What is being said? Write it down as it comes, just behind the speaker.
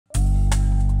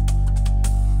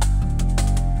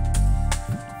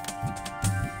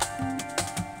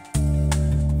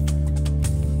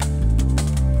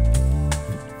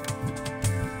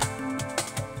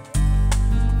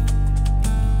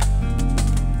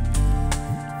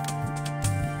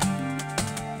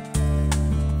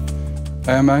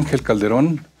I am Ángel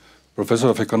Calderón, professor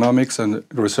of economics and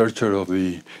researcher of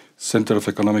the Center of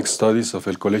Economic Studies of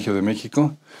el Colegio de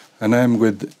México, and I am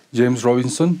with James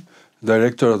Robinson,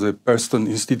 director of the Pearson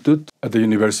Institute at the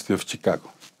University of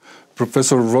Chicago.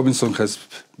 Professor Robinson has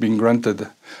been granted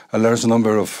a large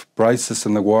number of prizes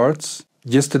and awards.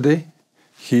 Yesterday,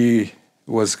 he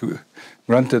was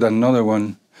granted another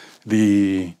one,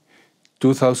 the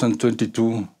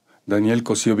 2022 Daniel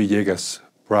Cosío Villegas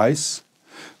Prize,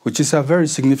 which is a very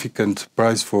significant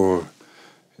prize for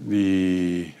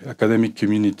the academic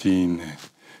community in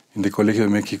the Colegio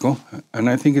de México, and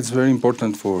I think it's very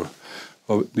important for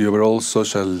the overall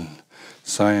social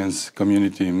science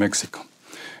community in Mexico.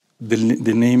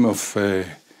 The name of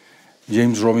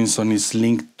James Robinson is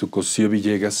linked to Cosío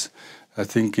Villegas. I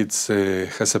think it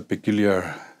has a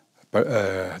peculiar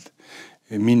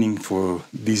meaning for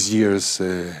this year's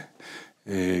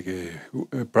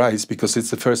prize, because it's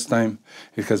the first time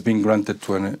it has been granted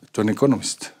to an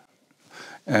economist,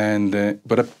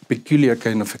 but a peculiar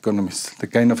kind of economist, the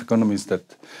kind of economist that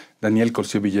Daniel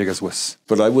Cosío Villegas was.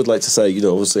 But I would like to say,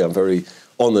 obviously I'm very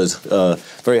honoured,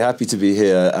 very happy to be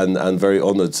here, and very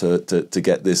honoured to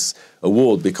get this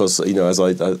award, because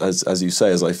as you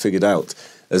say, as I figured out,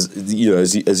 as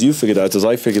you figured out, as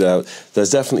I figured out,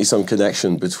 there's definitely some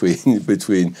connection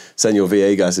between Senor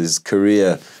Villegas's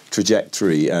career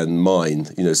trajectory and mine.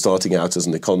 Starting out as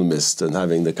an economist and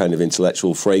having the kind of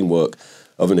intellectual framework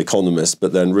of an economist,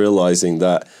 but then realizing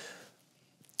that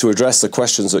to address the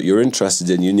questions that you're interested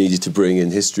in, you needed to bring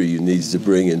in history, you needed to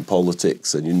bring in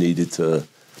politics, and you needed to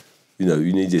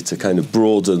kind of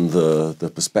broaden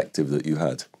the perspective that you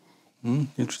had.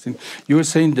 Interesting. You were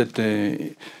saying that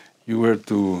you were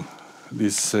to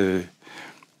this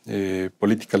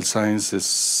political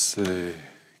sciences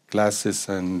classes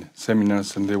and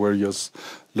seminars, and there were just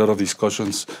a lot of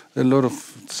discussions, a lot of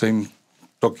same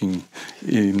talking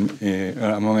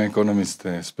among economists,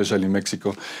 especially in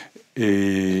Mexico.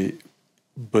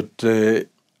 But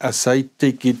as I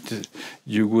take it,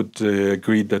 you would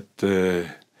agree that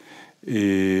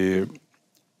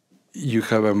you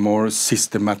have a more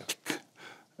systematic,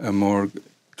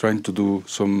 trying to do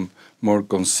some more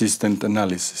consistent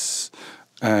analysis,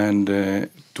 and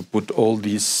to put all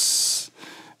these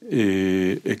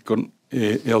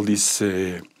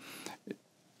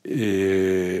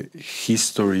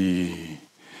history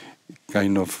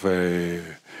kind of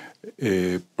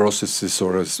processes,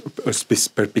 or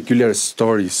particular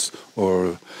stories,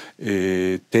 or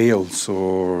tales,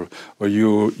 or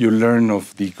you learn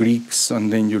of the Greeks,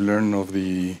 and then you learn of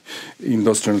the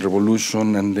Industrial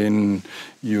Revolution, and then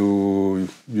you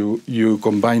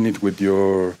combine it with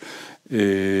your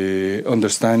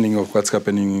understanding of what's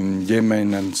happening in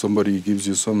Yemen, and somebody gives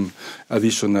you some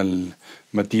additional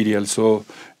material. So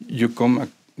you come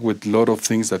with a lot of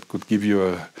things that could give you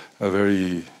a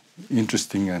very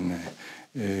interesting and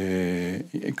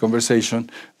conversation.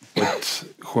 But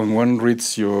when one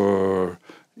reads your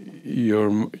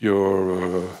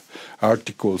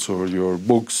articles or your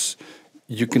books,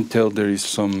 you can tell there is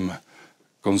some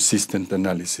consistent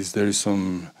analysis. There is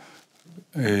some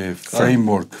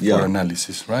framework for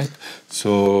analysis, right?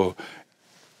 So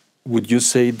would you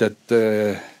say that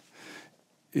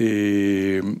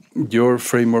your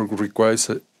framework requires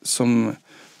some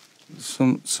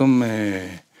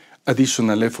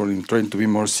additional effort in trying to be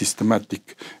more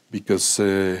systematic? Because,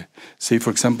 say, for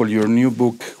example, your new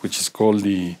book, which is called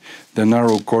The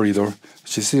Narrow Corridor,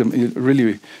 which is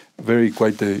really very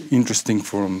quite interesting,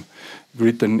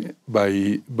 written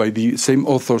by the same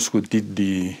authors who did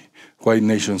the Why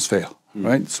Nations Fail,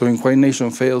 right? So in Why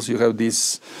Nation Fails, you have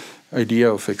this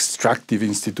idea of extractive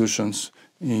institutions,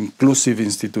 inclusive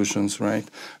institutions, right?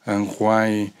 And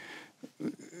why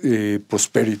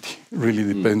prosperity really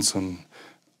depends on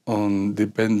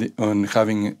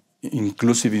having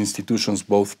inclusive institutions,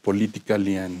 both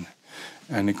politically and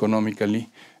economically.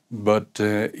 But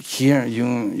here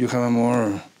you have a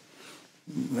more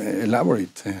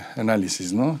elaborate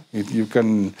analysis, no? You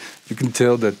can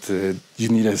tell that you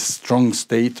need a strong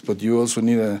state, but you also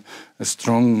need a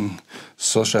strong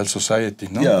social society,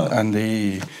 no? Yeah. And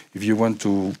if you want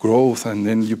to growth, and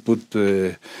then you put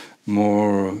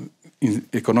more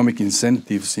economic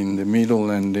incentives in the middle,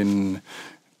 and then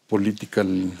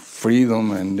political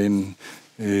freedom, and then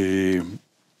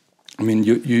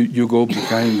you go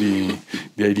behind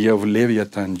the idea of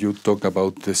Leviathan. You talk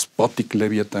about despotic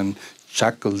Leviathan,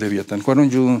 shackled Leviathan. Why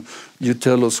don't you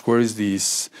tell us where is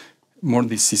this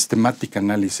systematic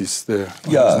analysis there?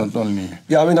 Yeah, not only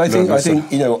I think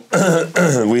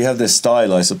we have this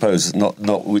style, I suppose. Not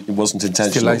it wasn't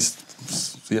intentional.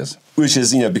 Stylized, yes. Which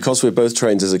is because we're both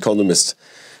trained as economists,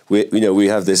 we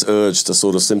have this urge to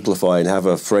sort of simplify and have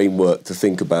a framework to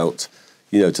think about,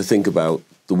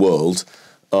 the world.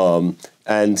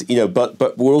 And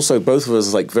but we're also, both of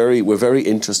us, we're very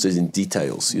interested in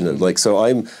details. So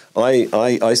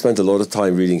I spent a lot of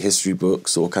time reading history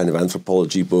books or kind of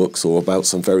anthropology books or about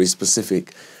some very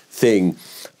specific thing.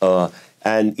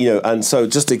 And so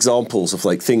just examples of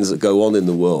things that go on in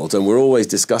the world, and we're always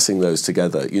discussing those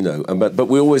together, but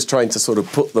we're always trying to sort of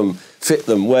fit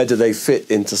them, where do they fit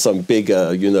into some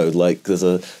bigger,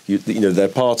 they're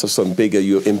part of some bigger,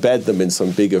 you embed them in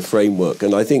some bigger framework.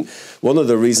 And I think one of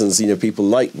the reasons, people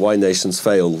like Why Nations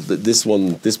Fail, that this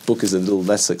book is a little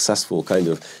less successful,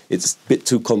 it's a bit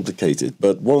too complicated.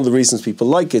 But one of the reasons people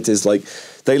like it is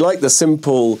they like the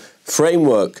simple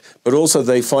framework, but also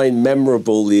they find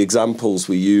memorable the examples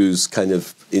we use kind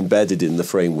of embedded in the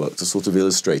framework to sort of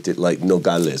illustrate it, like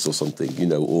Nogales or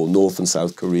something, or North and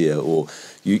South Korea, or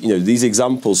these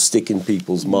examples stick in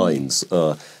people's minds.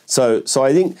 So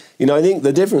I think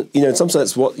the different, in some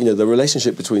sense, what the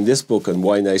relationship between this book and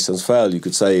Why Nations Fail, you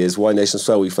could say, is Why Nations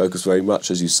Fail, we focus very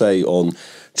much, as you say, on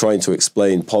trying to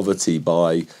explain poverty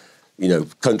by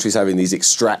countries having these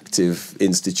extractive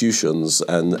institutions,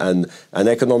 and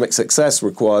economic success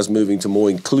requires moving to more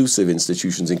inclusive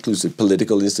institutions, inclusive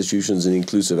political institutions and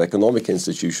inclusive economic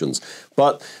institutions.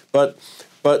 But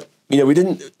we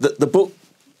didn't. The book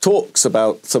talks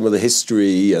about some of the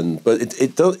history, but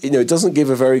it doesn't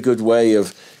give a very good way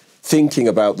of thinking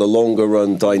about the longer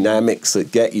run dynamics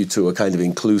that get you to a kind of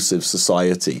inclusive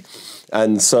society.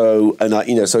 And so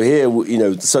here,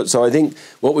 so I think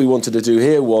what we wanted to do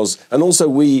here was, and also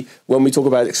when we talk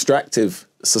about extractive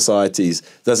societies,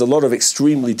 there's a lot of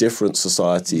extremely different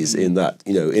societies in that,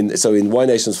 in Why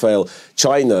Nations Fail,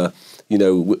 China,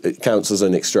 it counts as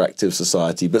an extractive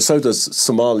society, but so does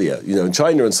Somalia. And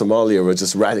China and Somalia are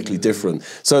just radically different.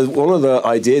 So one of the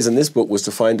ideas in this book was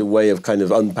to find a way of kind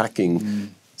of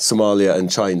unpacking Somalia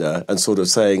and China and sort of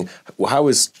saying, well, how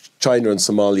is China and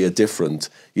Somalia different,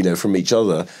 from each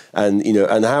other, and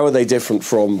how are they different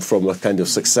from a kind of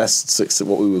success,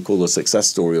 what we would call a success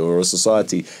story, or a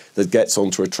society that gets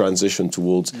onto a transition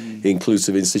towards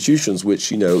inclusive institutions,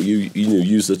 which you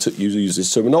use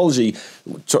this terminology.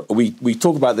 We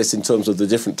talk about this in terms of the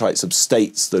different types of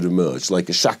states that emerge. Like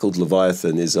a shackled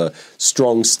leviathan is a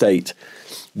strong state,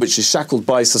 which is shackled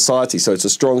by society. So it's a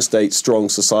strong state, strong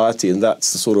society, and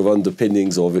that's the sort of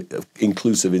underpinnings of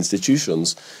inclusive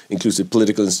institutions, inclusive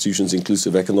political institutions,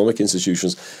 inclusive economic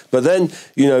institutions. But then,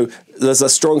 there's a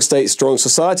strong state, strong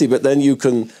society, but then you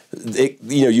can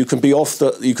be off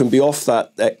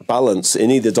that balance in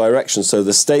either direction. So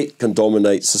the state can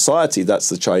dominate society, that's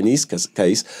the Chinese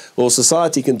case, or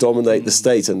society can dominate the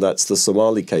state, and that's the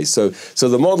Somali case. So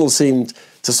the model seemed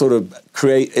to sort of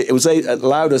create, it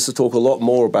allowed us to talk a lot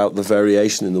more about the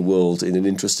variation in the world in an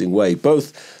interesting way,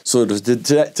 both sort of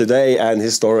today and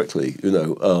historically,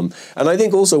 And I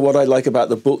think also what I like about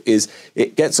the book is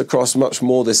it gets across much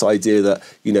more this idea that,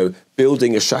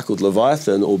 building a shackled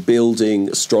leviathan or building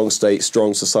a strong state,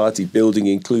 strong society, building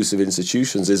inclusive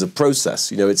institutions is a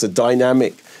process. It's a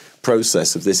dynamic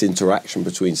process of this interaction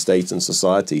between state and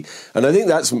society. And I think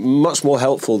that's much more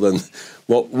helpful than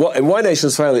what in Why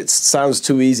Nations Fail, it sounds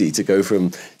too easy to go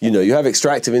from, you have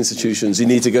extractive institutions, you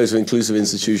need to go to inclusive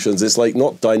institutions. It's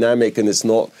not dynamic, and it's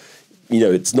not,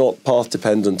 it's not path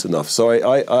dependent enough. So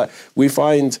we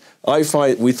thought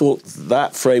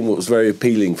that framework was very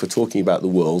appealing for talking about the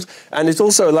world, and it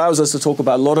also allows us to talk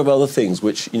about a lot of other things,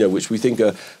 which we think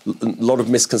are a lot of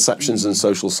misconceptions in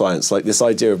social science, like this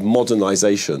idea of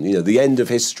modernization, the end of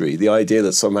history, the idea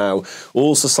that somehow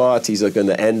all societies are going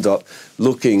to end up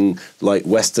looking like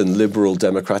Western liberal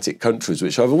democratic countries,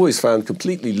 which I've always found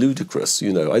completely ludicrous.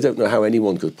 I don't know how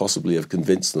anyone could possibly have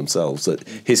convinced themselves that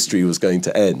history was going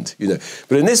to end.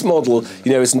 But in this model,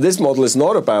 this model is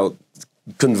not about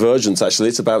convergence, actually,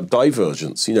 it's about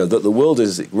divergence, that the world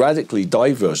is radically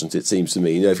divergent, it seems to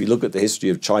me. If you look at the history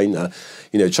of China,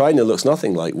 China looks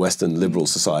nothing like Western liberal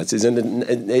societies,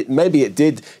 and maybe it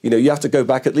did, you have to go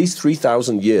back at least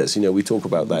 3,000 years, we talk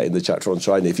about that in the chapter on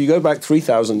China. If you go back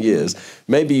 3,000 years,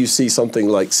 maybe you see something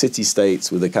like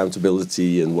city-states with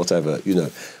accountability and whatever,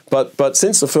 But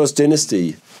since the first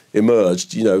dynasty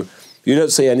emerged, you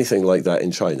don't see anything like that in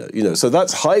China, So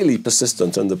that's highly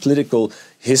persistent, and the political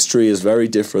history is very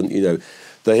different.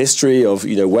 The history of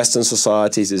Western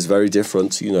societies is very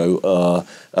different. And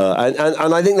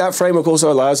I think that framework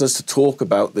also allows us to talk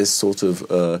about this sort of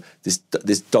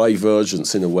this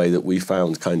divergence in a way that we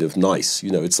found kind of nice.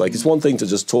 It's one thing to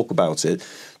just talk about it,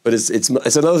 but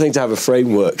it's another thing to have a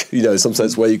framework. In some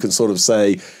sense, where you can sort of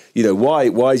say,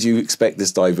 why do you expect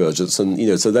this divergence?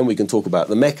 And so then we can talk about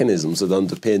the mechanisms that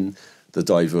underpin the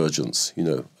divergence,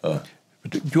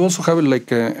 But you also have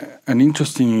like an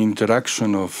interesting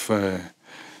interaction of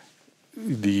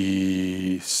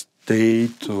the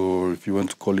state, or if you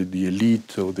want to call it the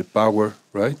elite or the power,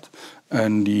 right?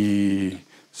 And the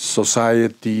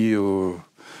society, or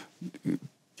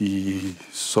the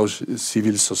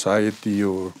civil society,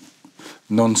 or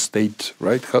non-state,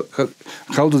 right?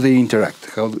 How do they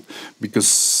interact?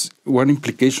 Because one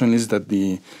implication is that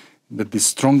the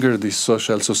stronger the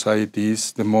social society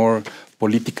is, the more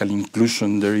political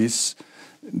inclusion there is,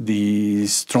 the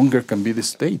stronger can be the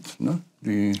state, no?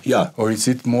 Or is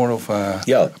it more of a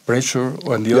pressure,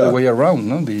 or the other way around?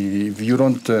 No, if you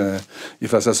don't,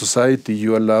 if as a society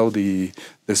you allow the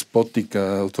despotic,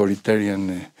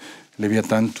 authoritarian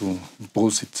Leviathan to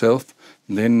impose itself,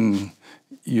 then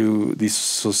this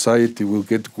society will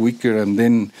get weaker, and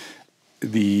then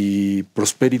the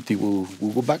prosperity will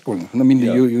go backward. I mean,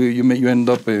 you end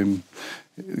up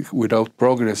without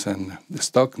progress and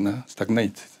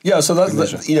stagnate. Yeah, so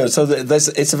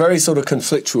it's a very sort of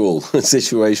conflictual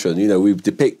situation. We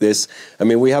depict this. I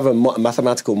mean, we have a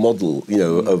mathematical model,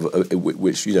 of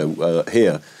which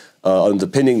here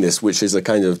underpinning this, which is a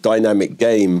kind of dynamic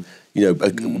game,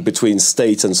 between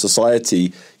state and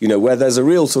society, where there's a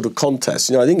real sort of contest.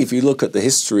 I think if you look at the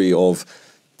history of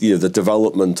the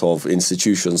development of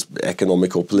institutions,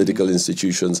 economic or political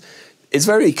institutions, it's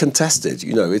very contested.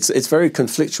 It's very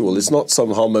conflictual. It's not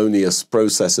some harmonious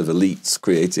process of elites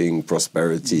creating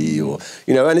prosperity, or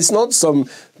and it's not some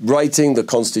writing the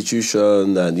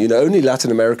Constitution. And only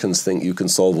Latin Americans think you can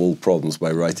solve all problems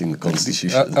by writing the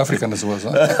Constitution. African as well.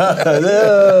 Huh?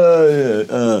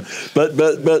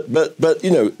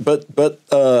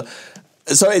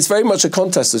 So it's very much a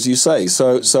contest, as you say.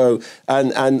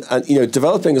 And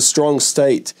developing a strong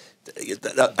state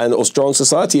or strong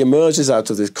society emerges out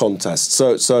of this contest.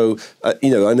 And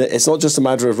it's not just a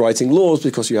matter of writing laws,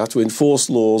 because you have to enforce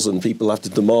laws and people have to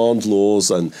demand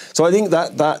laws. And so I think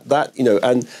that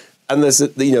and there's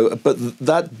but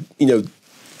that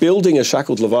building a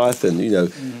shackled Leviathan,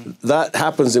 that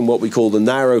happens in what we call the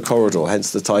narrow corridor,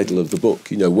 hence the title of the book,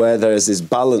 where there's this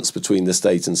balance between the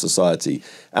state and society.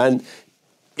 And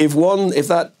if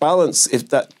that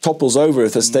topples over,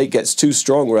 if the state gets too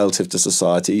strong relative to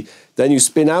society, then you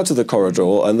spin out of the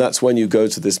corridor, and that's when you go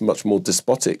to this much more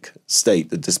despotic state,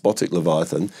 the despotic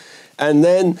Leviathan.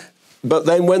 But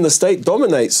then when the state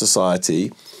dominates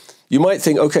society, you might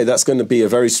think, okay, that's going to be a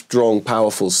very strong,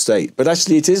 powerful state. But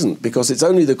actually it isn't, because it's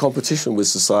only the competition with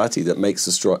society that makes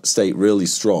the state really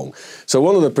strong. So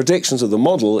one of the predictions of the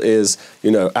model is,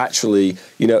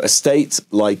 a state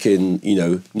like in,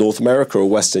 North America or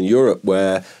Western Europe,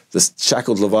 where the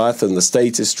shackled Leviathan, the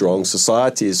state is strong,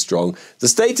 society is strong. The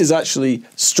state is actually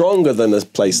stronger than a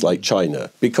place like China,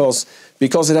 because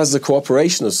it has the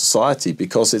cooperation of society,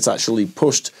 because it's actually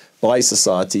pushed by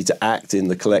society to act in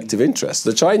the collective interest.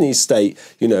 The Chinese state,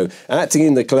 acting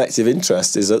in the collective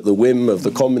interest is at the whim of the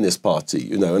Communist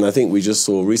Party, and I think we just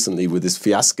saw recently with this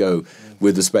fiasco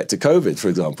with respect to COVID, for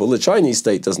example, the Chinese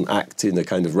state doesn't act in a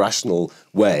kind of rational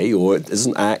way, or it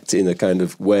doesn't act in a kind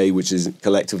of way which is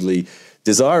collectively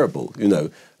desirable,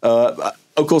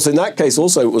 Of course, in that case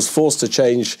also it was forced to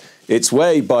change its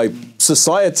way by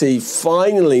society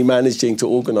finally managing to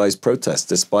organize protests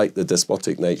despite the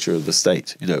despotic nature of the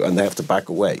state, and they have to back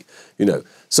away,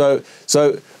 So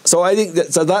I think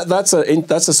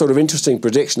that's a sort of interesting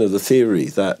prediction of the theory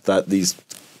that these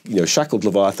shackled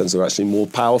Leviathans are actually more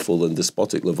powerful than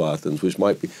despotic Leviathans,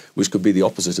 which could be the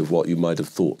opposite of what you might have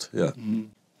thought. Yeah. Mm-hmm.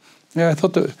 Yeah, I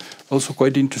thought also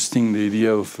quite interesting the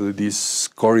idea of this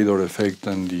corridor effect,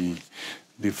 and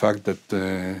the fact that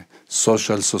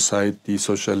social society,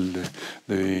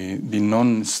 the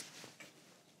non-state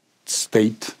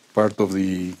part of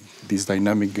this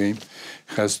dynamic game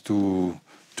has to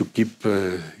keep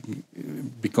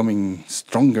becoming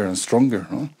stronger and stronger,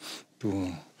 no?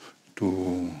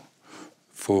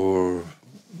 For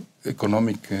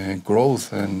economic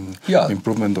growth and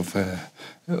improvement of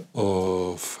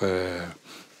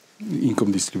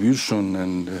income distribution,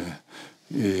 and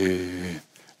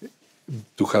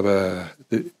to have a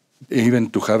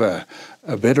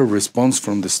better response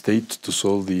from the state to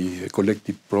solve the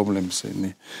collective problems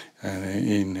in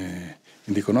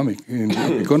the economy.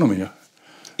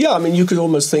 Yeah, I mean, you could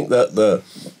almost think that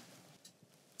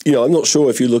I'm not sure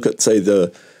if you look at, say,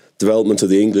 the development of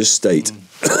the English state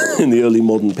in the early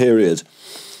modern period,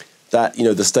 that,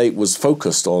 the state was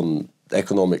focused on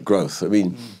economic growth. I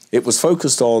mean, it was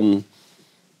focused on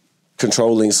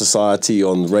controlling society,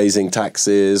 on raising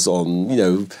taxes, on,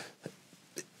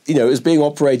 it was being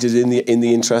operated in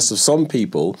the interest of some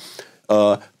people.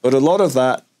 But a lot of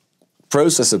that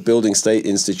process of building state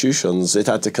institutions, it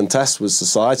had to contest with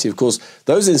society. Of course,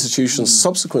 those institutions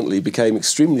subsequently became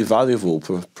extremely valuable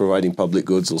for providing public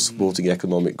goods or supporting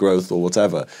economic growth or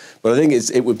whatever. But I think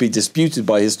it would be disputed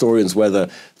by historians whether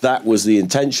that was the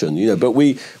intention. But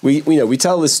we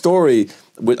tell this story.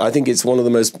 I think it's one of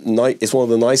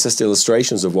the nicest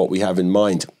illustrations of what we have in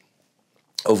mind,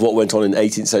 of what went on in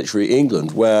 18th century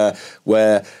England, where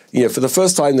for the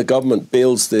first time the government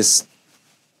builds this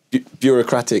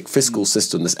bureaucratic fiscal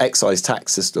system, this excise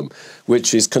tax system,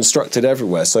 which is constructed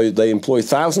everywhere. So they employ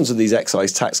thousands of these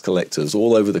excise tax collectors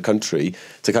all over the country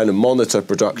to kind of monitor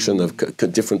production of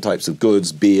different types of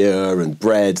goods, beer and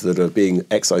bread that are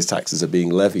excise taxes are being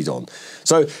levied on.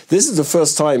 So this is the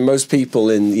first time most people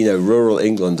in rural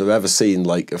England have ever seen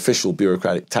like official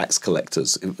bureaucratic tax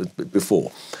collectors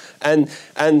before. And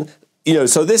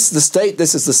so this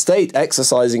is the state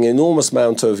exercising an enormous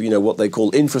amount of what they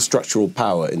call infrastructural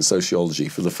power in sociology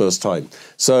for the first time.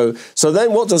 So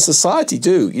then what does society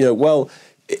do? Well,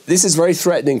 this is very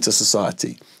threatening to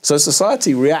society. So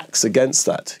society reacts against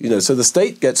that. So the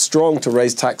state gets strong to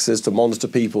raise taxes, to monitor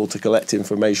people, to collect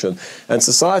information, and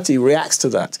society reacts to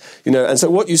that. And so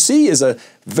what you see is a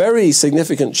very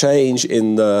significant change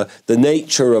in the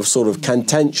nature of sort of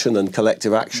contention and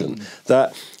collective action.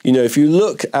 That if you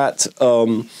look at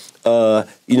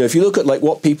like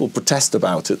what people protest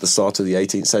about at the start of the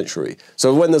 18th century.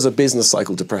 So when there's a business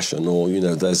cycle depression, or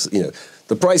there's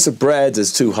the price of bread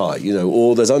is too high,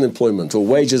 or there's unemployment, or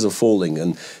wages are falling,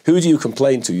 and who do you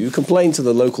complain to? You complain to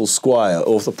the local squire.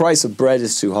 Or if the price of bread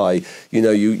is too high,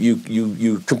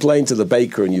 you complain to the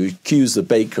baker, and you accuse the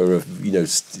baker of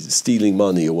stealing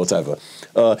money or whatever.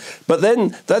 But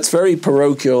then that's very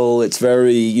parochial. It's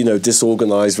very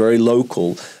disorganized, very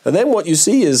local. And then what you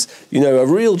see is a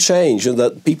real change in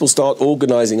that people start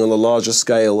organizing on a larger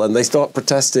scale, and they start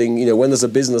protesting. When there's a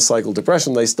business cycle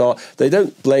depression, they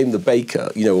don't blame the baker,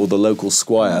 or the local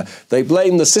squire. They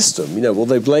blame the system.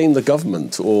 They blame the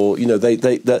government, or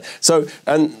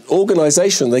and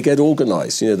organization. They get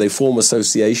organized. They form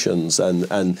associations,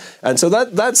 and so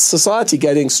that's society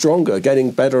getting stronger,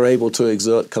 getting better able to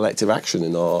exert collective action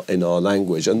in our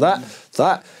language, and what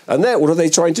are they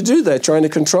trying to do? They're trying to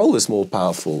control this more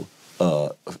powerful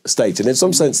state. And in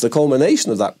some sense, the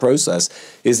culmination of that process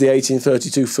is the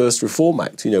 1832 First Reform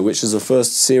Act, which is the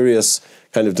first serious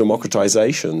kind of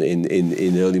democratization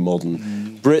in early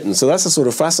modern Britain. So that's a sort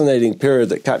of fascinating period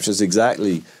that captures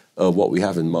exactly what we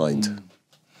have in mind.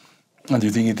 And do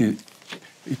you think it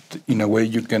in a way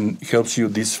helps you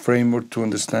this framework to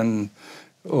understand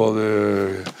all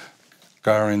the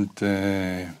current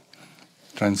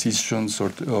transitions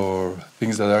or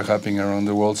things that are happening around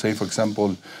the world? Say, for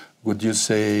example, would you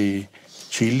say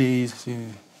Chile is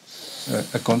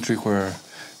a country where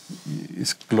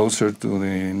it's closer to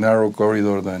the narrow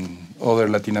corridor than other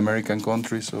Latin American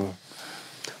countries? Or?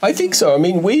 I think so. I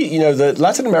mean,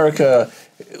 Latin America,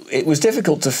 it was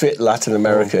difficult to fit Latin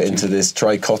America into this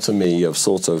trichotomy of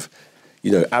sort of,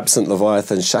 absent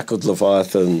Leviathan, shackled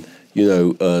Leviathan,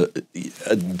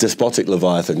 a despotic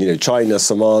Leviathan, China,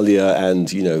 Somalia, and,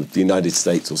 the United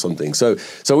States or something. So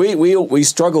we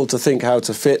struggled to think how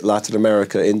to fit Latin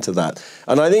America into that.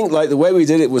 And I think like the way we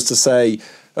did it was to say,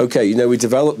 okay, we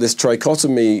developed this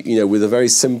trichotomy, with a very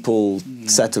simple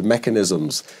set of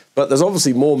mechanisms. But there's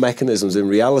obviously more mechanisms in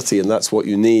reality, and that's what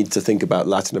you need to think about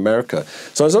Latin America.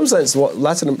 So in some sense,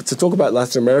 to talk about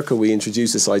Latin America, we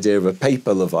introduce this idea of a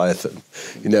paper Leviathan.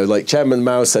 Like Chairman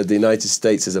Mao said, the United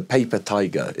States is a paper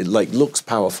tiger. It looks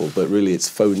powerful, but really it's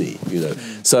phony.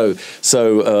 So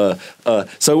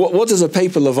what does a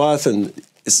paper Leviathan?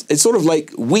 It's sort of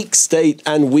like weak state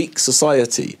and weak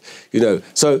society,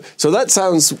 So that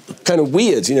sounds kind of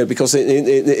weird, because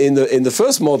in the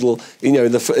first model, when you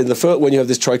have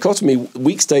this trichotomy,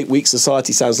 weak state, weak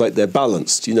society sounds like they're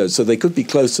balanced, So they could be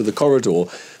close to the corridor,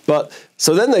 but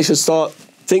so then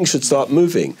things should start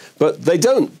moving, but they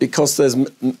don't, because there's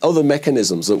other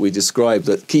mechanisms that we describe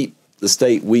that keep the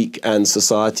state weak and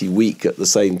society weak at the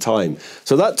same time.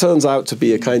 So that turns out to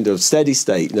be a kind of steady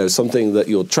state, something that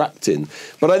you're trapped in.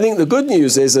 But I think the good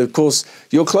news is, of course,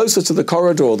 you're closer to the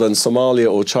corridor than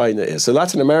Somalia or China is. So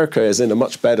Latin America is in a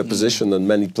much better position than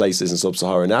many places in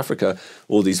sub-Saharan Africa,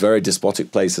 all these very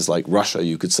despotic places like Russia,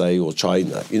 you could say, or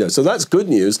China. So that's good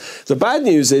news. The bad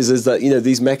news is that,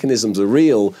 these mechanisms are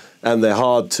real and they're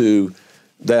hard to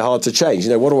change.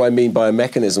 What do I mean by a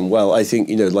mechanism? Well, I think,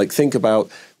 think about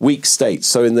weak states.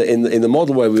 So in the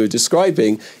model where we were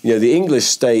describing, the English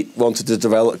state wanted to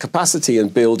develop capacity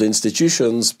and build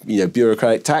institutions,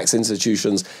 bureaucratic tax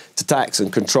institutions to tax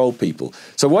and control people.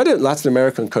 So why don't Latin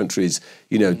American countries,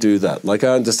 do that? Like,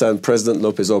 I understand President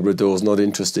López Obrador is not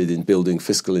interested in building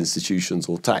fiscal institutions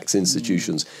or tax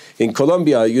institutions. In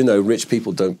Colombia, rich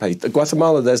people don't pay.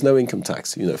 Guatemala, there's no income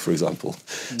tax, for example.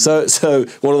 So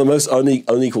one of the most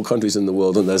unequal countries in the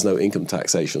world, and there's no income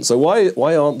taxation. So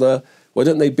why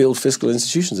don't they build fiscal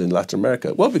institutions in Latin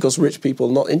America? Well, because rich people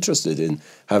are not interested in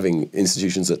having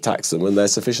institutions that tax them, and they're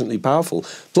sufficiently powerful.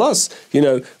 Plus,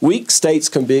 weak states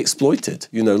can be exploited.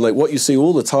 Like what you see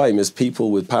all the time is people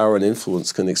with power and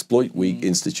influence can exploit weak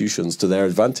institutions to their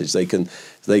advantage. They can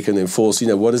enforce,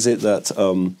 what is it that,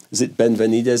 is it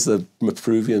Benvenidez, the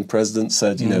Peruvian president,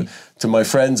 said, to my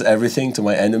friends, everything, to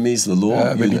my enemies, the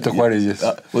law. Benito Juárez, yes.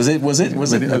 Was it?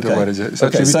 Benito Juárez, yes.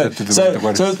 Okay, so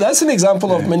that's an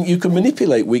example of you can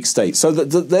manipulate weak states. So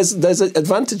there's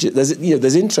advantages.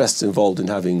 There's interests involved in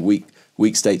having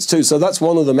weak states too. So that's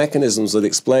one of the mechanisms that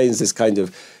explains this kind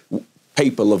of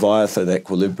paper Leviathan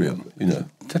equilibrium.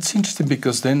 That's interesting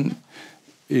because then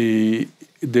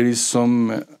there is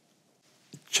some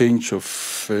change of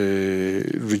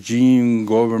regime,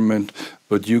 government,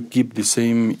 but you keep the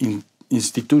same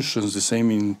institutions, the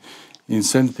same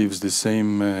incentives, the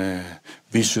same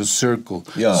vicious circle.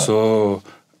 Yeah. So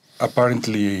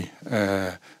apparently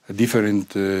a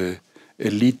different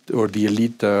elite or the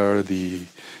elite are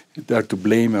to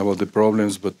blame about the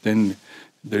problems, but then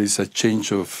there is a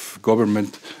change of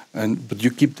government, but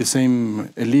you keep the same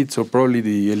elites, or probably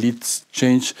the elites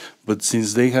change, but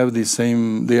since they have the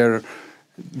same,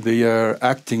 they are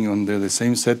acting under the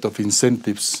same set of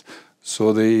incentives,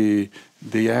 so they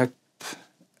act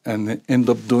and end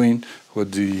up doing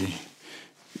what the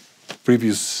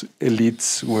previous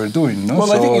elites were doing. No?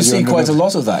 Well, I think you see quite a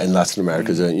lot of that in Latin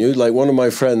America, don't you? Like one of my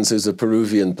friends who's a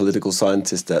Peruvian political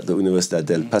scientist at the Universidad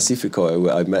del Pacífico,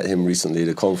 I met him recently at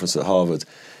a conference at Harvard,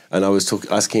 and I was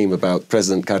asking him about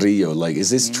President Carrillo. Like, is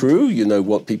this true?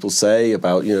 What people say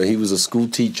about, he was a school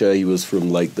teacher, he was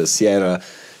from like the Sierra,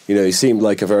 he seemed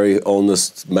like a very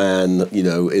honest man,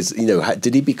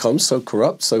 did he become so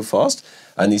corrupt so fast?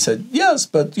 And he said, yes,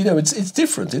 but, it's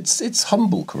different. It's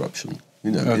humble corruption.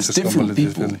 It's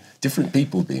different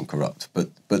people being corrupt,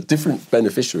 but different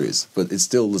beneficiaries. But it's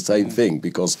still the same thing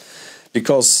because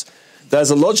there's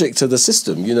a logic to the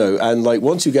system, and like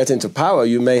once you get into power,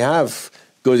 you may have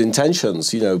good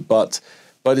intentions, but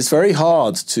it's very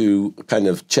hard to kind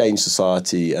of change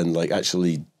society and like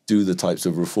actually do the types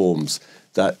of reforms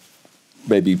that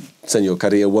maybe Senor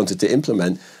Carrillo wanted to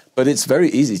implement. But it's very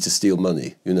easy to steal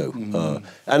money,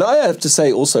 And I have to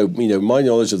say also, my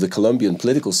knowledge of the Colombian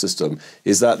political system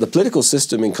is that the political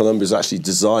system in Colombia is actually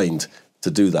designed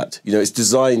to do that. It's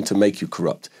designed to make you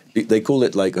corrupt. They call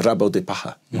it like rabo de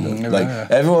paja.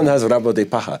 Everyone has rabo de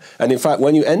paja. And in fact,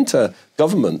 when you enter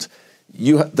government,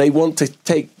 they want to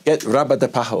get rabo de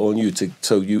paja on you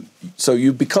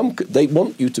they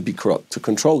want you to be corrupt, to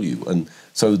control you, and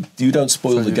so you don't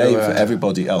spoil the game for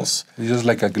everybody else. It's just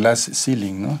like a glass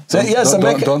ceiling, no?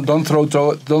 Don't throw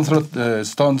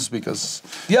stones because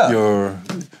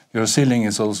your ceiling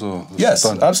is also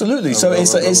stone. Absolutely. So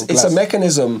it's a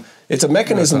mechanism. It's a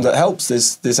mechanism that helps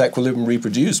this equilibrium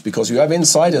reproduce because you have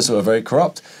insiders who are very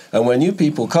corrupt, and when new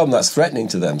people come, that's threatening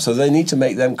to them. So they need to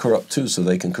make them corrupt too, so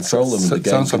they can control them. And the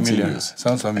game continues.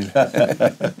 Sounds familiar.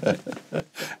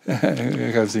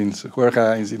 I have seen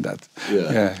that.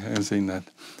 Yeah, I've seen that.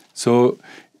 So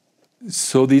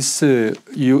this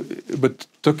but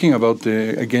talking about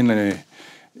again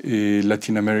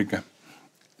Latin America.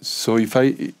 So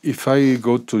if I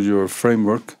go to your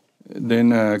framework,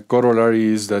 then a corollary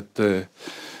is that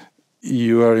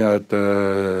you are at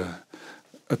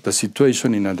a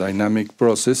situation in a dynamic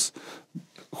process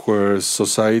where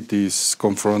society is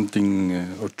confronting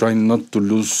or trying not to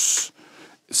lose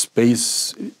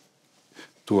space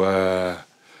to a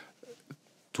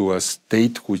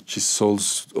state which is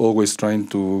always trying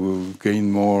to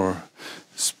gain more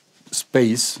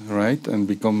space, right, and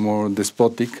become more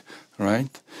despotic,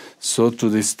 right? So to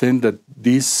the extent that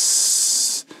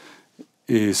this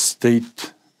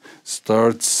state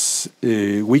starts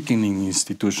weakening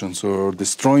institutions or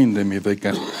destroying them, if I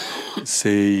can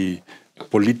say,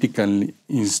 political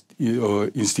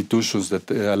institutions that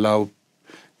allow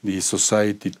the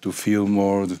society to feel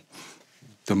more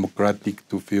democratic,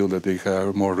 to feel that they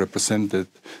are more represented,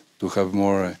 to have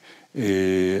more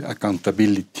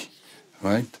accountability,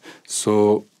 right?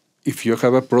 So if you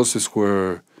have a process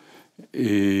where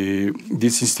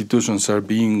these institutions are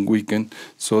being weakened,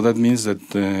 so that means that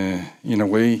in a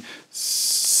way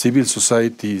civil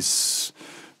society is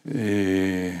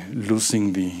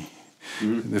losing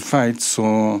the fight.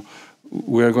 So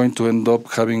we are going to end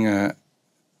up having a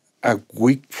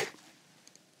weak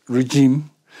regime,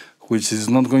 which is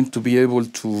not going to be able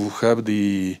to have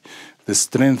the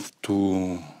strength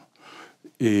to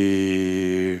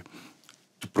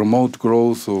promote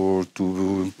growth or to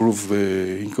improve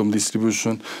the income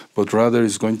distribution, but rather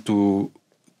is going to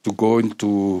go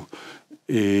into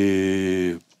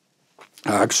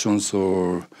actions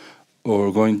or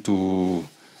going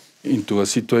into a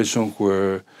situation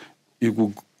where it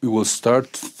will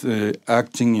start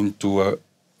acting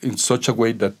in such a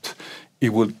way that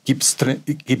it will keep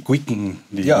weakening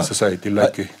the society,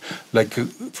 like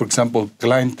for example,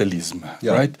 clientelism,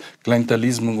 right?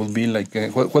 Clientelism will be like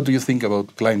what do you think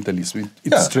about clientelism?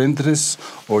 It strengthens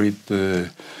or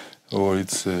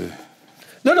it's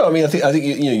No. I mean, I think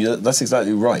you know that's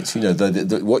exactly right. You know,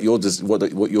 what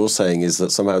you're saying is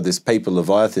that somehow this paper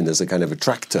Leviathan is a kind of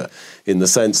attractor, in the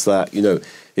sense that, you know,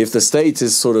 if the state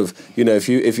is sort of, you know, if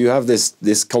you have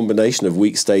this combination of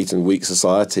weak state and weak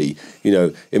society, you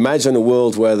know, imagine a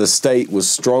world where the state was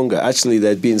stronger. Actually,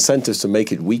 there'd be incentives to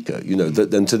make it weaker. You know,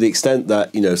 and to the extent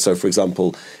that, you know, so for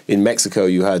example, in Mexico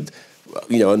you had,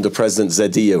 you know, under President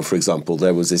Zedillo, for example,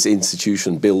 there was this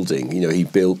institution building. You know, he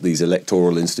built these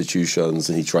electoral institutions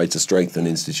and he tried to strengthen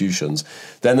institutions.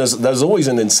 Then there's always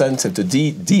an incentive to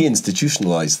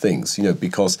deinstitutionalize things, you know,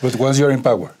 because. But once you're in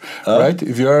power, right?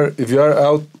 If you are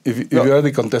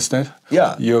the contestant,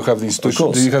 you have the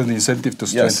institution. You have the incentive to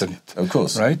strengthen it. Of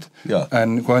course, right? Yeah.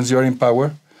 And once you're in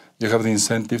power, you have the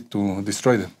incentive to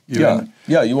destroy them.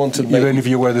 You want to even if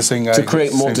you were the same guy. To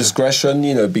create more discretion,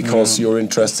 you know, because you're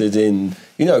interested in,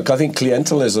 you know, I think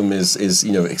clientelism is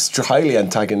you know, highly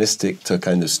antagonistic to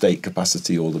kind of state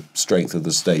capacity or the strength of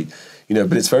the state, you know,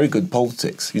 but it's very good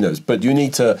politics, you know, but you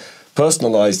need to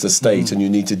personalize the state and you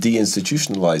need to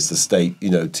deinstitutionalize the state, you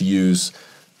know, to use,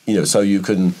 you know, so you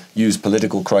can use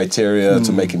political criteria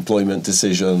to make employment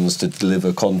decisions, to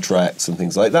deliver contracts and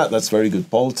things like that. That's very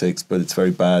good politics, but it's very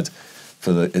bad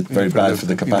for the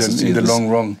capacity in the long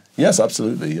run. Yes,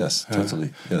 absolutely. Yes,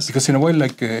 totally. Yes, because in a way,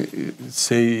 like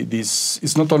say this,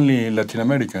 it's not only Latin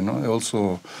America. No,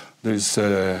 also there is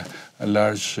a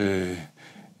large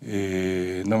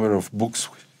number of books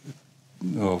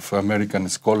of American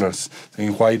scholars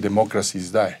saying why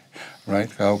democracies die,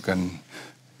 right? How can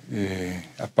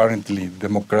apparently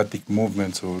democratic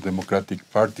movements or democratic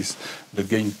parties that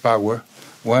gain power,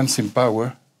 once in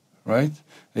power, right?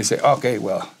 They say, okay,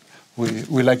 well,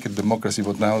 we like democracy,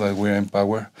 but now that we're in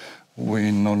power,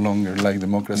 we no longer like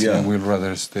democracy and we'd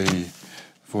rather stay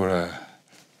for a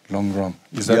long run.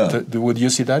 Is that would you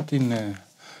see that in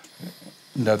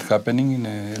that happening in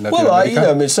Latin America? You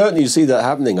know, I mean, certainly you see that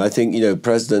happening. I think, you know,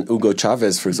 President Hugo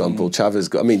Chavez, for example,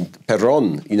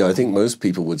 Peron, you know, I think most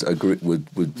people would agree,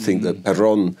 would think that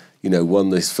Peron, you know,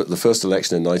 won the first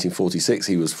election in 1946.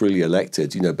 He was freely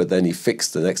elected, you know, but then he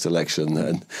fixed the next election,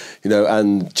 and you know,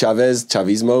 and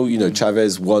Chavismo, you know,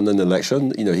 Chavez won an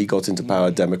election. You know, he got into power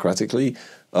democratically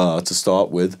to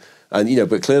start with. And, you know,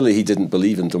 but clearly he didn't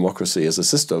believe in democracy as a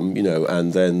system, you know,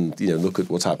 and then, you know, look at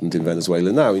what's happened in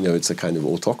Venezuela now, you know, it's a kind of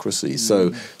autocracy.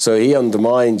 So he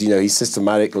undermined, you know, he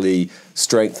systematically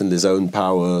strengthened his own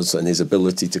powers and his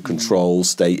ability to control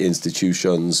state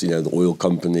institutions, you know, the oil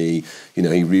company, you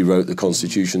know, he rewrote the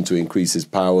constitution to increase his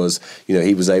powers. You know,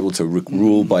 he was able to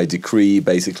rule by decree,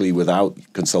 basically, without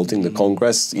consulting the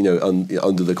Congress, you know,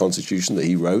 under the constitution that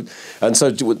he wrote. And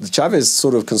so Chavez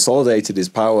sort of consolidated his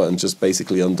power and just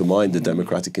basically undermined the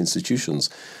democratic institutions.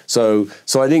 So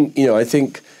I think, you know, I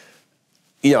think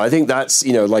that's,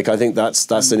 you know, like, I think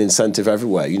that's an incentive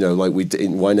everywhere. You know, like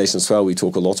in Why Nations Fail, we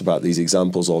talk a lot about these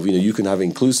examples of, you know, you can have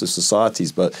inclusive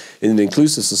societies, but in an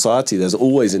inclusive society, there's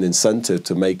always an incentive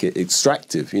to make it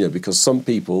extractive, you know, because some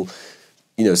people,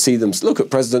 you know, see them. Look at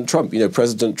President Trump. You know,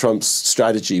 President Trump's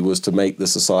strategy was to make the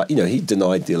society, you know, he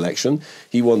denied the election.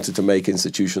 He wanted to make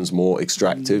institutions more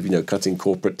extractive, you know, cutting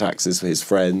corporate taxes for his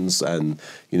friends. And,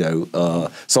 you know,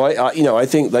 so I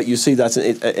think that you see that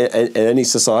in any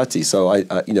society. So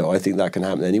you know, I think that can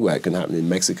happen anywhere. It can happen in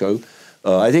Mexico.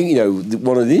 I think, you know,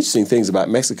 one of the interesting things about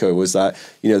Mexico was that,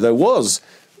 you know, there was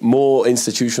more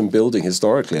institution building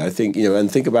historically. I think, you know,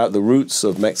 and think about the roots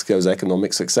of Mexico's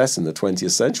economic success in the 20th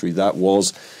century. That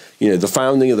was, you know, the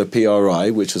founding of the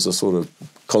PRI, which was a sort of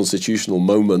constitutional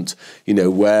moment, you know,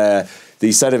 where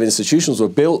these set of institutions were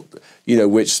built, you know,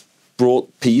 which brought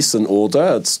peace and order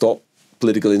and stopped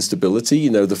political instability.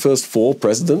 You know, the first 4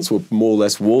 presidents were more or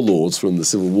less warlords from the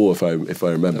Civil War, if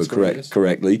I remember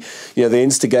correctly. You know, they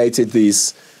instigated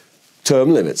these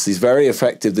term limits, these very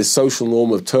effective, this social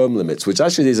norm of term limits, which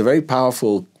actually is a very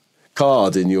powerful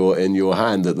card in your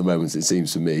hand at the moment, it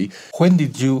seems to me. When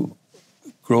did you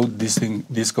grow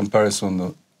this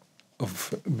comparison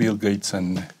of Bill Gates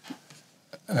and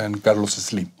Carlos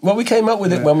Slim? Well, we came up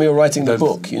with it when we were writing the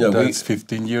book. That's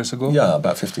 15 years ago? Yeah,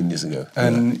 about 15 years ago.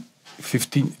 And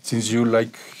 15, since you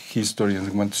like history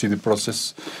and want to see the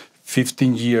process,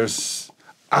 15 years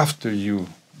after you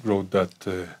wrote that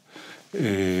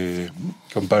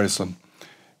comparison,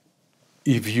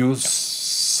 if you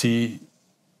see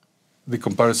the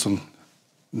comparison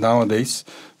nowadays,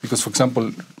 because, for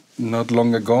example, not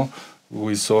long ago,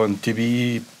 we saw on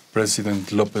TV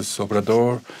President López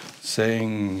Obrador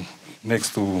saying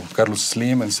next to Carlos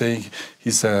Slim and saying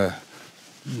he's a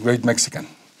great Mexican.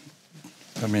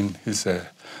 I mean, he's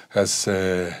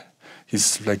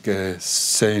like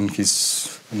saying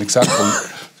he's an example,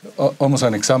 almost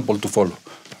an example to follow,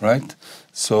 right?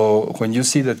 So when you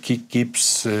see that he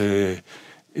keeps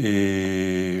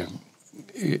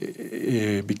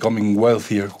becoming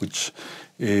wealthier, which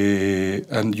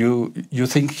and you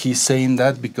think he's saying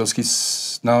that because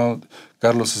he's now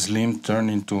Carlos Slim turned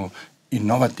into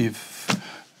innovative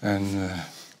and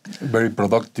very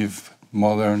productive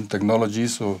modern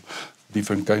technologies or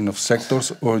different kind of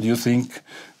sectors, or do you think,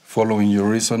 following your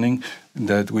reasoning,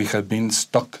 that we have been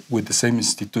stuck with the same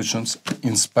institutions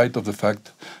in spite of the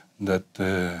fact that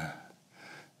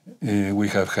we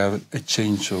have had a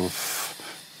change of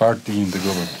party in the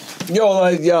government?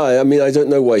 I mean, I don't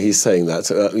know why he's saying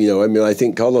that. I mean, I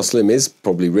think Carlos Slim is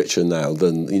probably richer now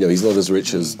than, he's not as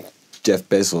rich as Jeff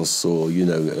Bezos or,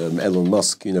 Elon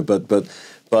Musk,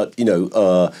 but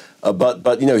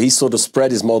he's sort of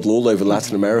spread his model all over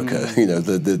Latin America.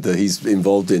 He's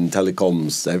involved in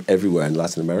telecoms everywhere in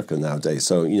Latin America nowadays.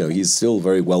 So, he's still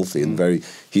very wealthy and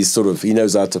he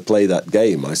knows how to play that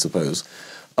game, I suppose.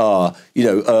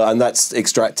 And that's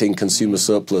extracting consumer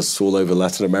surplus all over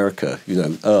Latin America,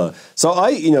 So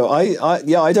I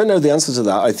don't know the answer to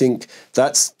that. I think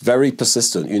that's very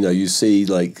persistent. You see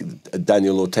like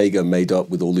Daniel Ortega made up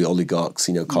with all the oligarchs,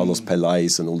 Carlos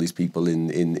Peláez and all these people in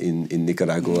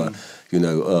Nicaragua,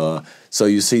 So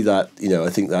you see that, I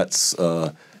think that's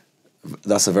a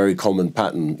very common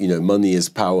pattern. Money is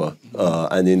power,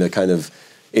 and in a kind of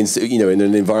in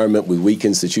an environment with weak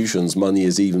institutions, money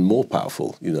is even more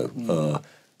powerful.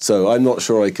 So I'm not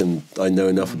sure I know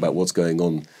enough about what's going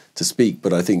on to speak,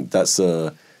 but I think that's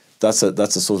a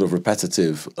sort of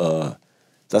repetitive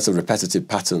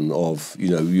pattern of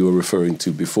you were referring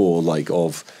to before, like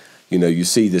of you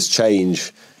see this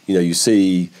change, you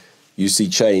see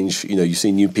change, you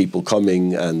see new people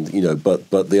coming, and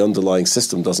but the underlying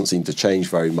system doesn't seem to change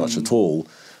very much at all.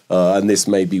 And this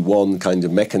may be one kind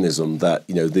of mechanism that,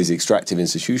 these extractive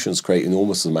institutions create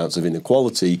enormous amounts of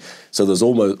inequality. So there's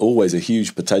always a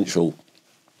huge potential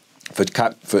for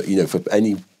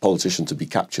any politician to be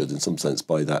captured in some sense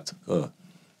by that.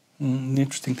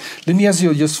 Interesting. Let me ask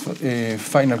you just a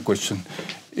final question.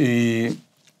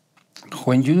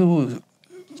 When you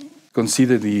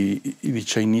consider the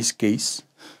Chinese case,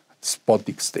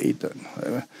 despotic state,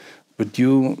 but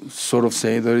you sort of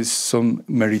say there is some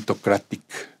meritocratic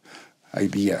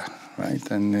idea,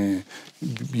 right? And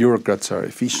bureaucrats are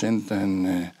efficient,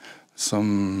 and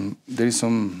there is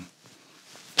some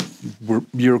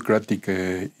bureaucratic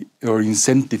or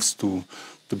incentives to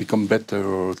become better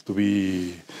or to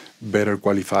be better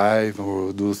qualified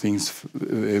or do things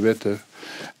better,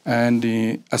 and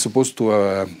as opposed to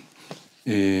a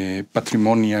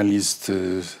patrimonialist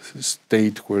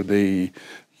state where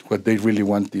what they really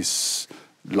want is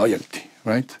loyalty,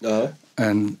 right?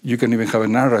 And you can even have a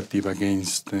narrative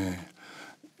against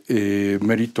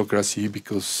meritocracy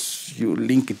because you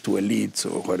link it to elites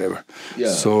or whatever. Yeah.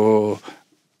 So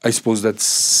I suppose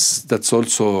that's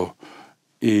also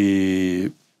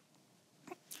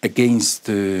against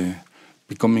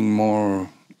becoming more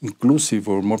inclusive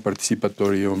or more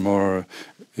participatory or more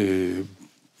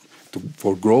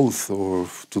for growth or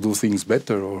to do things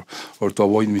better or to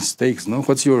avoid mistakes. No,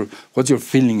 what's your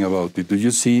feeling about it? Do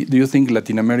you think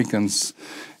Latin Americans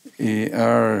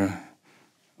are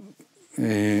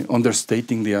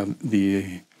understating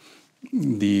the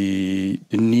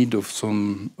need of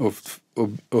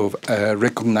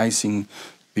recognizing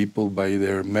people by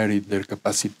their merit, their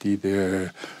capacity,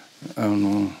 their I don't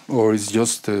know, or it's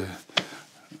just.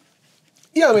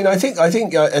 Yeah, I mean, I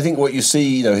think what you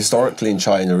see, historically in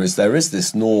China is there is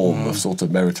this norm of sort of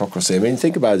meritocracy. I mean,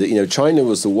 think about it. China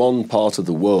was the one part of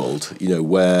the world,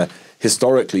 where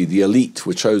historically the elite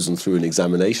were chosen through an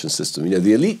examination system.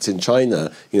 The elite in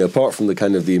China, apart from the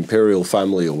kind of the imperial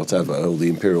family or whatever, or the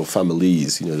imperial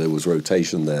families, there was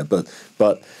rotation there. But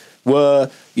were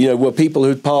people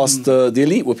who'd passed the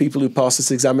elite were people who passed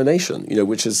this examination,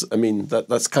 which is, I mean,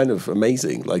 that's kind of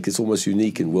amazing. Like, it's almost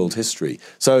unique in world history.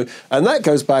 So, and it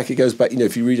goes back,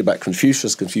 if you read about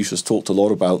Confucius talked a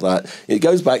lot about that. It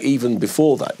goes back even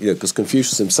before that, because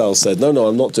Confucius himself said, no,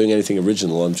 I'm not doing anything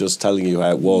original. I'm just telling you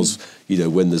how it was,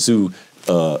 when the Zhou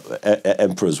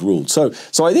emperors ruled. So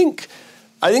I think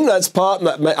that's part,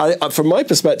 from my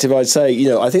perspective, I'd say,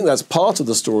 I think that's part of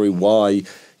the story why,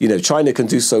 China can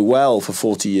do so well for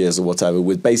 40 years or whatever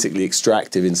with basically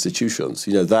extractive institutions.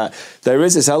 That there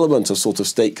is this element of sort of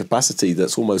state capacity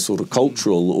that's almost sort of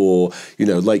cultural, or,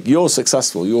 like, you're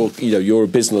successful, you're a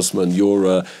businessman,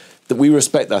 that we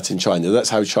respect that in China.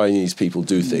 That's how Chinese people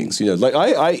do things. Like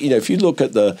if you look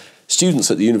at the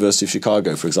students at the University of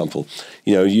Chicago, for example,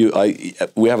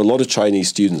 we have a lot of Chinese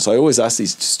students. I always ask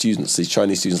these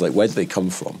Chinese students, like, where do they come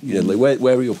from? Like,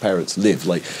 where do your parents live?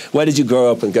 Like, where did you grow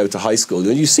up and go to high school?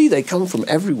 And you see they come from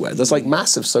everywhere. There's like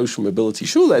massive social mobility.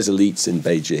 Sure, there's elites in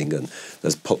Beijing and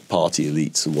there's party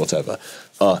elites and whatever.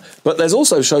 But there's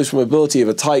also social mobility of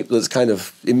a type that's kind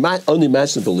of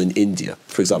unimaginable in India,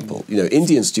 for example.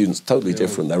 Indian students, totally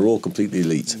different. They're all completely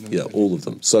elite, all of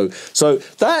them. So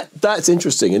that's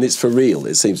interesting, and it's for real,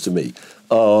 it seems to me.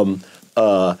 I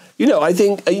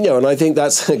think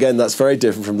that's very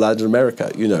different from Latin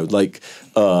America.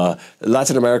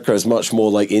 Latin America is much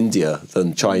more like India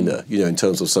than China, in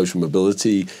terms of social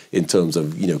mobility, in terms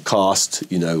of, caste,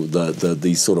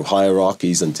 these sort of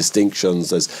hierarchies and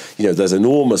distinctions. There's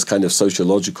enormous kind of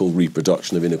sociological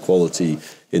reproduction of inequality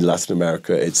in Latin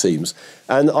America, it seems.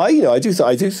 And I do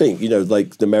think,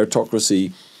 like, the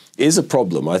meritocracy is a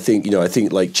problem. I think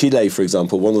like Chile, for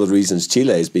example, one of the reasons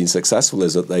Chile has been successful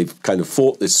is that they've kind of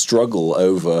fought this struggle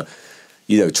over,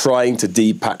 trying to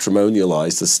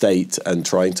de-patrimonialize the state and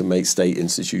trying to make state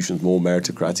institutions more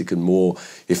meritocratic and more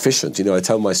efficient. I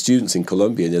tell my students in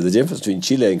Colombia, the difference between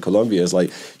Chile and Colombia is,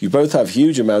 like, you both have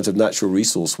huge amount of natural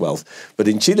resource wealth, but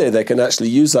in Chile they can actually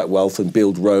use that wealth and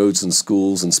build roads and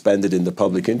schools and spend it in the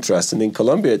public interest. And in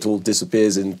Colombia it all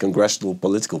disappears in congressional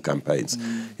political campaigns.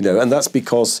 And that's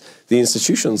because the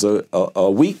institutions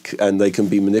are weak and they can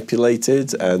be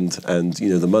manipulated, and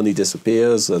the money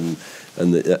disappears and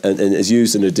is used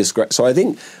in a discreet. So I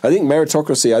think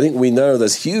meritocracy. I think we know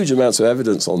there's huge amounts of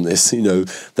evidence on this.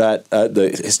 That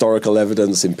the historical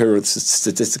evidence, empirical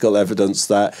statistical evidence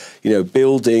that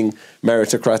building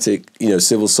meritocratic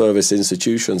civil service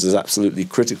institutions is absolutely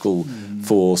critical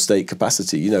for state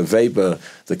capacity. Weber,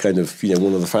 the kind of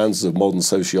one of the founders of modern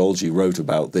sociology, wrote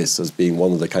about this as being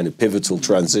one of the kind of pivotal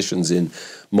transitions in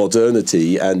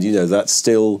modernity, and that's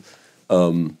still.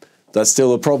 That's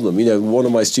still a problem. One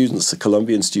of my students, the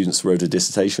Colombian students, wrote a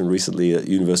dissertation recently at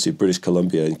University of British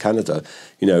Columbia in Canada,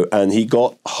 and he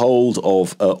got hold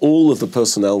of all of the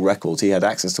personnel records. He had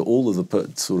access to all of the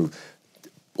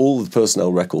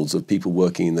personnel records of people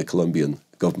working in the Colombian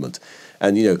government.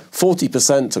 And,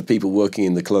 40% of people working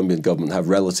in the Colombian government have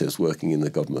relatives working in the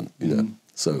government,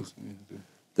 So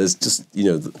there's just,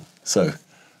 so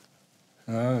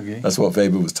that's what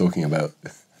Weber was talking about.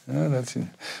 That's it.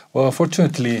 Well,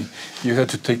 fortunately, you had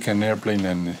to take an airplane,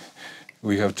 and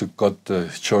we have to cut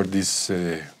short this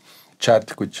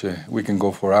chat, which we can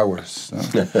go for hours.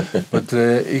 But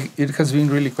it has been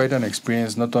really quite an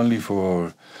experience, not only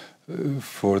for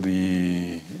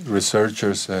the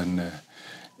researchers and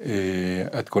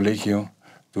at Colegio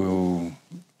to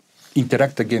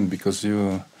interact again, because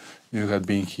you had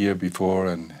been here before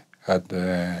and had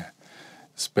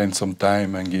spend some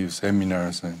time and give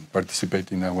seminars and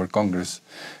participate in our Congress.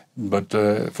 But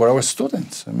for our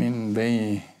students, I mean,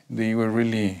 they were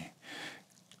really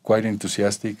quite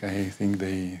enthusiastic. I think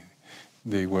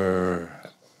they were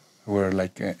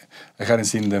like, I hadn't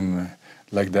seen them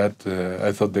like that.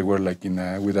 I thought they were like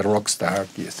with a rock star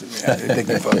yesterday,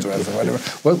 taking photographs or whatever.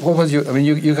 What was you? I mean,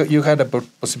 you had a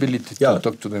possibility to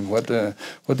talk to them. What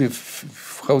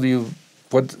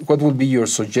would be your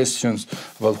suggestions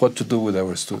about what to do with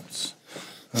our students?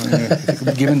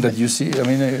 Given that you see, I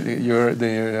mean,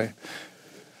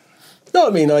 No, I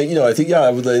mean, I think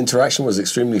the interaction was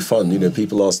extremely fun.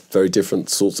 People asked very different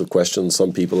sorts of questions.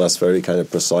 Some people asked very kind of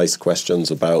precise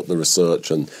questions about the research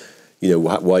and,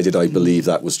 why did I believe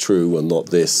that was true and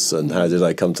not this, and how did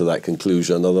I come to that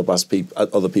conclusion? Other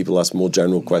people asked more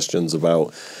general questions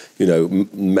about,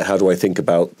 how do I think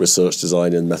about research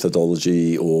design and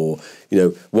methodology, or,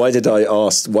 how did I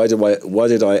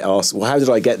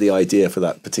get the idea for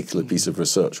that particular piece of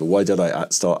research, or why did I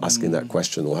start asking that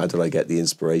question, or how did I get the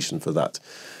inspiration for that?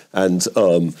 And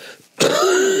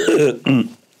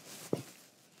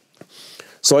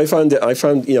So I found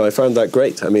that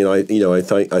great. I mean, I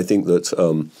think that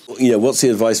what's the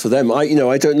advice for them?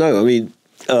 I don't know. I mean,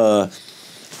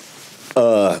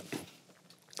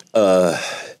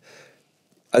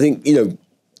 I think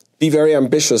be very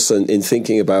ambitious in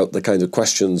thinking about the kind of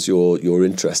questions you're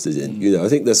interested in. I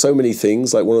think there's so many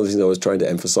things. Like one of the things I was trying to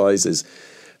emphasize is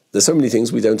there's so many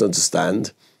things we don't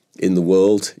understand in the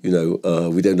world. We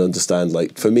don't understand.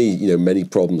 Like for me, many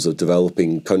problems of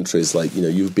developing countries. Like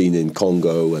you've been in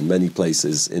Congo and many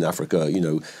places in Africa.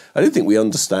 I don't think we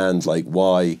understand like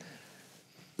why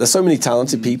there's so many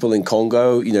talented people in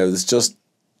Congo. There's just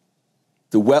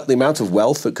the amount of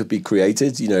wealth that could be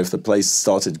created, if the place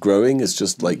started growing, is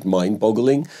just like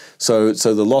mind-boggling. So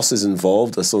the losses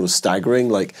involved are sort of staggering.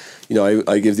 Like,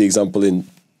 I give the example in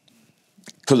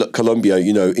Colombia.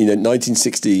 In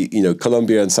 1960,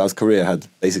 Colombia and South Korea had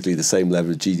basically the same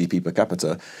level of GDP per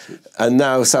capita, and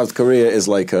now South Korea is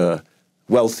like a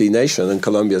wealthy nation, and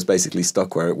Colombia is basically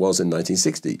stuck where it was in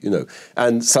 1960,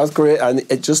 And South Korea, and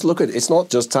it's not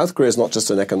just, South Korea is not just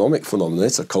an economic phenomenon,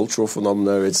 it's a cultural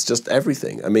phenomenon, it's just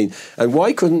everything. I mean, and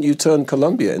why couldn't you turn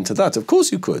Colombia into that? Of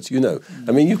course you could,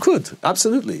 I mean, you could,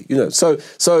 absolutely, and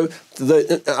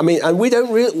we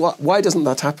don't really, why doesn't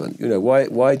that happen?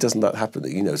 Why doesn't that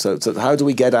happen? So how do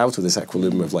we get out of this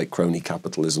equilibrium of like crony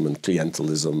capitalism and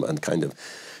clientelism and kind of,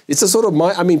 it's a sort of,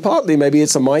 partly maybe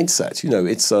it's a mindset.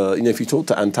 It's if you talk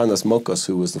to Antanas Mocos,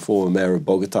 who was the former mayor of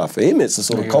Bogota, for him it's a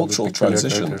sort of cultural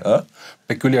transition.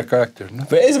 Peculiar character, no?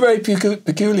 But it's a very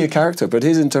peculiar character, but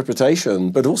his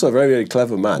interpretation, but also a very, very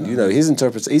clever man. His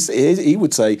interpretation, he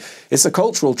would say it's a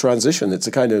cultural transition. It's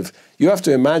a kind of, you have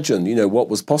to imagine, what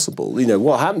was possible.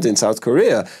 What happened in South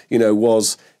Korea,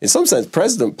 was, in some sense,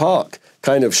 President Park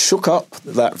kind of shook up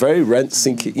that very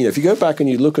rent-sinking. If you go back and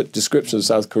you look at descriptions of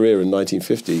South Korea in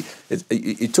 1950,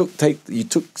 you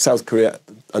took South Korea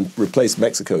and replaced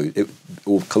Mexico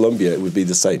or Colombia, it would be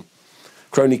the same.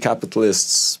 Crony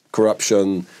capitalists,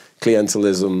 corruption,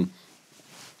 clientelism,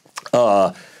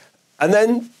 and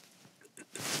then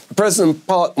President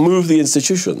Park moved the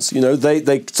institutions.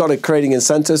 They started creating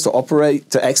incentives to operate,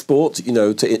 to export.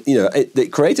 They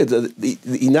created.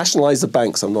 He nationalized the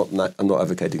banks. I'm not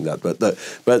advocating that,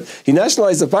 but he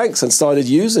nationalized the banks and started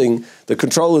using the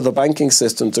control of the banking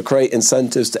system to create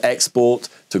incentives to export,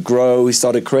 to grow. He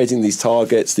started creating these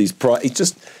targets. He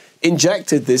just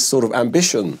injected this sort of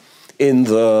ambition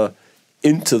into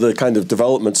the kind of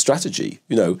development strategy.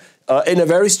 In a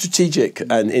very strategic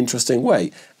and interesting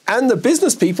way. And the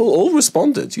business people all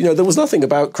responded. There was nothing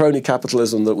about crony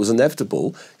capitalism that was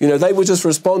inevitable. They were just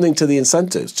responding to the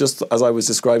incentives, just as I was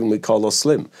describing with Carlos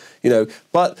Slim.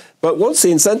 But once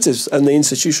the incentives and the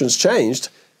institutions changed,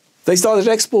 they started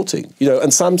exporting.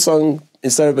 And Samsung,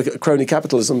 instead of crony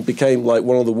capitalism, became like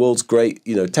one of the world's great,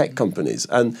 tech companies.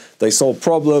 And they solved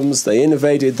problems, they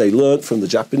innovated, they learned from the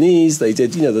Japanese. They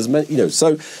did, there's many,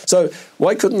 So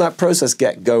why couldn't that process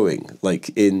get going, like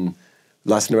in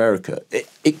Latin America?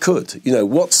 It could.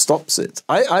 What stops it?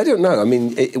 I don't know. I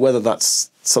mean, whether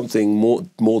that's something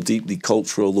more deeply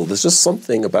cultural, or there's just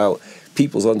something about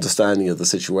people's understanding of the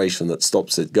situation that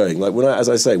stops it going. Like when I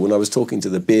was talking to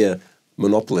the beer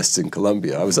monopolists in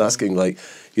Colombia, I was asking,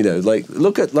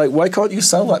 look at, why can't you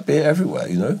sell that beer everywhere?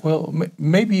 Well,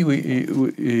 maybe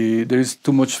there is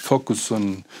too much focus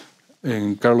on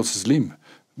Carlos Slim,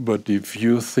 but if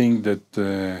you think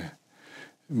that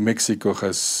Mexico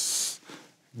has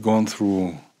gone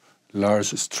through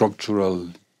large structural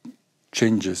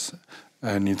changes,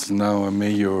 and it's now a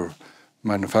major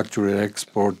manufacturer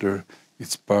exporter.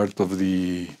 It's part of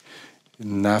the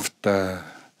NAFTA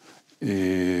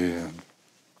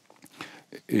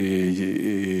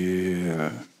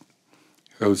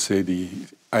the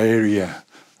area,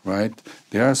 right?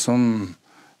 There are some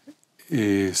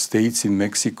states in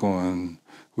Mexico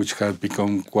which have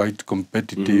become quite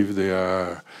competitive. Mm-hmm. There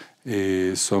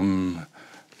are some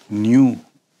new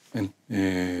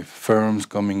firms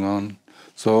coming on.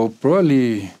 So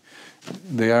probably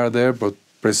they are there, but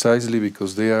precisely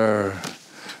because they are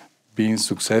being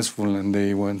successful and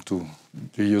they want to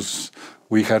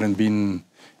we hadn't been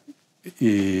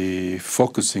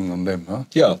focusing on them. Huh?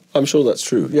 Yeah, I'm sure that's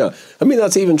true. Yeah. I mean,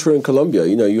 that's even true in Colombia.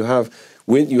 You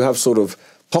have sort of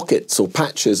pockets or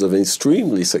patches of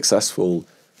extremely successful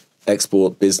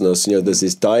export business. There's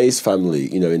this Diez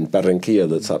family, in Barranquilla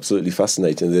that's absolutely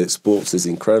fascinating. That exports this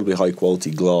incredibly high quality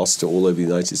glass to all over the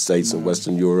United States and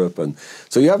Western Europe. And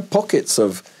so you have pockets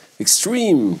of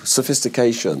extreme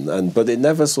sophistication, but it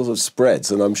never sort of spreads.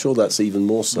 And I'm sure that's even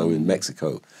more so in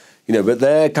Mexico. But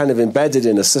they're kind of embedded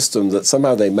in a system that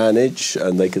somehow they manage,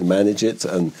 and they can manage it.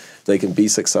 And they can be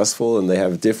successful, and they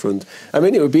have different. I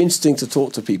mean, it would be interesting to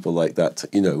talk to people like that,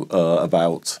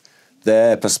 about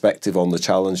their perspective on the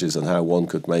challenges and how one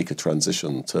could make a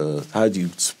transition to how do you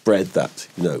spread that,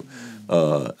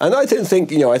 And I don't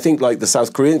think, I think like the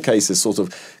South Korean case is sort of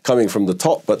coming from the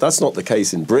top, but that's not the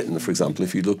case in Britain, for example.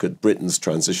 If you look at Britain's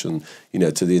transition,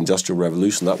 to the Industrial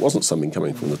Revolution, that wasn't something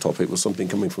coming from the top, it was something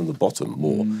coming from the bottom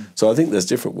more. So I think there's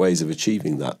different ways of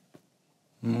achieving that.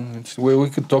 Well, we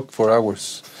could talk for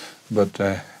hours, but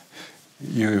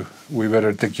we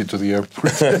better take you to the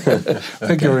airport.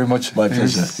 Thank you very much. My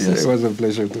pleasure. Yes. It was a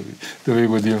pleasure to be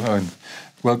with you. And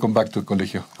welcome back to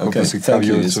Colegio. Okay, thank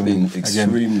you. It's been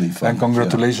extremely fun. And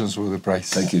congratulations for the prize.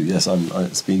 Thank you. Yes,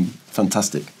 it's been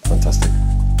fantastic. Fantastic.